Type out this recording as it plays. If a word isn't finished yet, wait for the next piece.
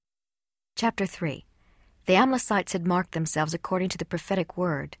Chapter 3. The Amlicites had marked themselves according to the prophetic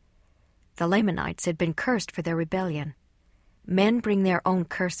word. The Lamanites had been cursed for their rebellion. Men bring their own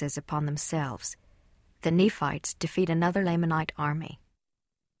curses upon themselves. The Nephites defeat another Lamanite army.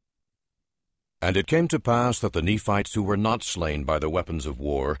 And it came to pass that the Nephites who were not slain by the weapons of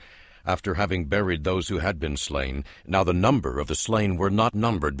war, after having buried those who had been slain, now the number of the slain were not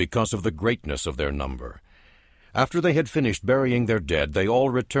numbered because of the greatness of their number. After they had finished burying their dead, they all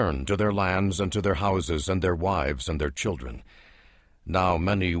returned to their lands and to their houses and their wives and their children. Now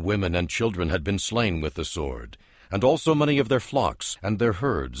many women and children had been slain with the sword, and also many of their flocks and their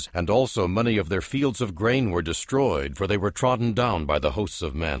herds, and also many of their fields of grain were destroyed, for they were trodden down by the hosts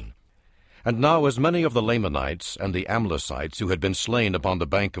of men. And now as many of the Lamanites and the Amlicites who had been slain upon the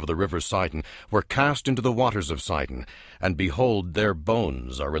bank of the river Sidon were cast into the waters of Sidon, and behold, their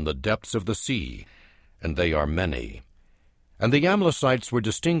bones are in the depths of the sea, and they are many. And the Amlicites were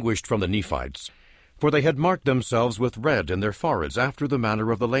distinguished from the Nephites, for they had marked themselves with red in their foreheads after the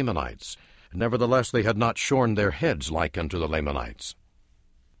manner of the Lamanites. Nevertheless they had not shorn their heads like unto the Lamanites.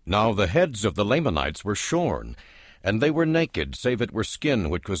 Now the heads of the Lamanites were shorn, and they were naked, save it were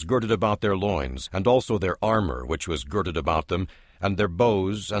skin which was girded about their loins, and also their armor which was girded about them, and their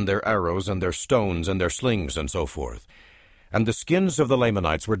bows, and their arrows, and their stones, and their slings, and so forth. And the skins of the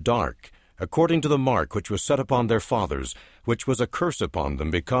Lamanites were dark, according to the mark which was set upon their fathers, which was a curse upon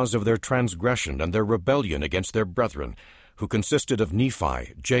them because of their transgression and their rebellion against their brethren, who consisted of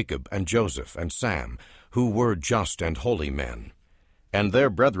Nephi, Jacob, and Joseph, and Sam, who were just and holy men. And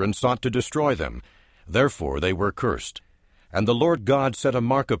their brethren sought to destroy them. Therefore they were cursed. And the Lord God set a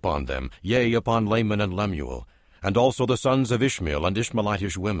mark upon them, yea, upon Laman and Lemuel, and also the sons of Ishmael and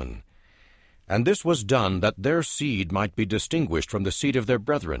Ishmaelitish women. And this was done that their seed might be distinguished from the seed of their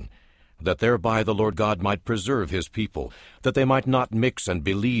brethren, that thereby the Lord God might preserve his people, that they might not mix and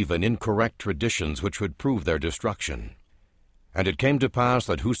believe in incorrect traditions which would prove their destruction. And it came to pass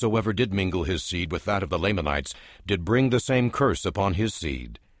that whosoever did mingle his seed with that of the Lamanites did bring the same curse upon his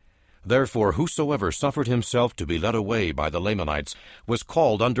seed. Therefore whosoever suffered himself to be led away by the Lamanites was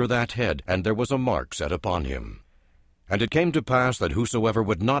called under that head, and there was a mark set upon him. And it came to pass that whosoever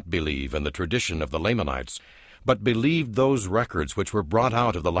would not believe in the tradition of the Lamanites, but believed those records which were brought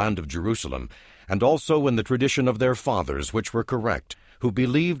out of the land of Jerusalem, and also in the tradition of their fathers which were correct, who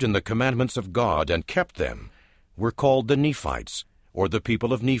believed in the commandments of God and kept them, were called the Nephites, or the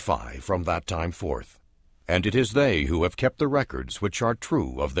people of Nephi, from that time forth. And it is they who have kept the records which are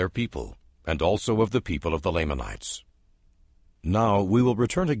true of their people, and also of the people of the Lamanites. Now we will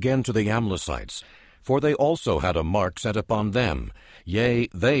return again to the Amlicites, for they also had a mark set upon them. Yea,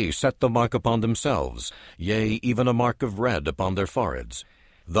 they set the mark upon themselves, yea, even a mark of red upon their foreheads.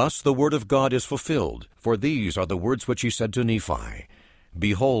 Thus the word of God is fulfilled, for these are the words which he said to Nephi.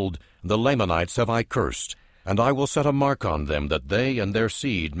 Behold, the Lamanites have I cursed, and I will set a mark on them, that they and their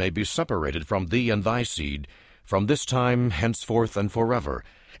seed may be separated from thee and thy seed, from this time henceforth and forever,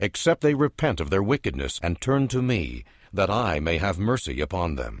 except they repent of their wickedness and turn to me, that I may have mercy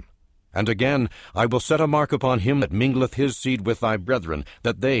upon them. And again, I will set a mark upon him that mingleth his seed with thy brethren,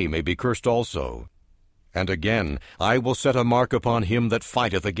 that they may be cursed also. And again, I will set a mark upon him that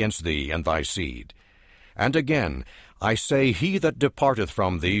fighteth against thee and thy seed. And again, I say, he that departeth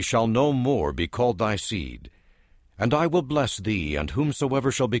from thee shall no more be called thy seed. And I will bless thee, and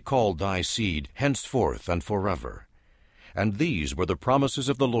whomsoever shall be called thy seed, henceforth and forever. And these were the promises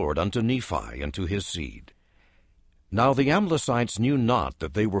of the Lord unto Nephi and to his seed. Now the Amlicites knew not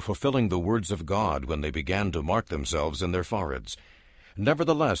that they were fulfilling the words of God when they began to mark themselves in their foreheads.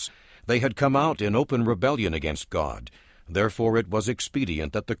 Nevertheless, they had come out in open rebellion against God. Therefore it was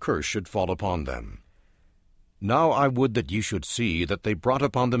expedient that the curse should fall upon them. Now I would that ye should see that they brought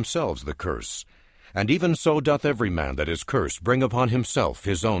upon themselves the curse. And even so doth every man that is cursed bring upon himself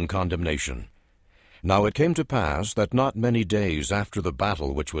his own condemnation. Now it came to pass that not many days after the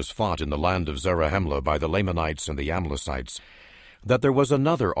battle which was fought in the land of Zarahemla by the Lamanites and the Amlicites, that there was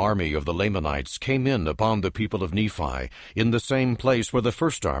another army of the Lamanites came in upon the people of Nephi, in the same place where the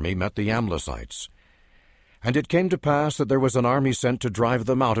first army met the Amlicites. And it came to pass that there was an army sent to drive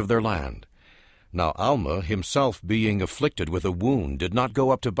them out of their land. Now Alma himself, being afflicted with a wound, did not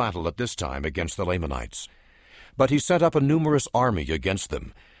go up to battle at this time against the Lamanites. But he set up a numerous army against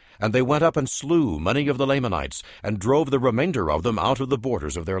them, and they went up and slew many of the Lamanites, and drove the remainder of them out of the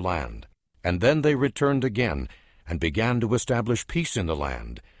borders of their land. And then they returned again, and began to establish peace in the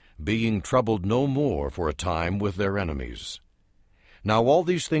land, being troubled no more for a time with their enemies. Now all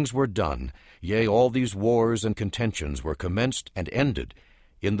these things were done, yea, all these wars and contentions were commenced and ended,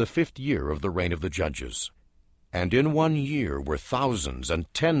 in the 5th year of the reign of the judges. And in 1 year were thousands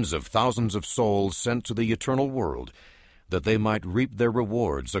and tens of thousands of souls sent to the eternal world, that they might reap their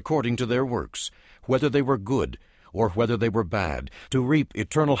rewards according to their works, whether they were good or whether they were bad, to reap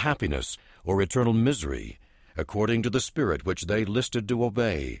eternal happiness or eternal misery, according to the spirit which they listed to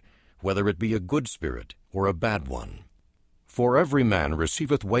obey, whether it be a good spirit or a bad one. For every man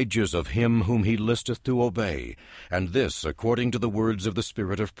receiveth wages of him whom he listeth to obey, and this according to the words of the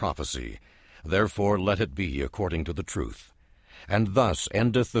spirit of prophecy. Therefore let it be according to the truth. And thus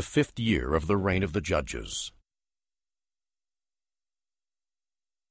endeth the 5th year of the reign of the judges.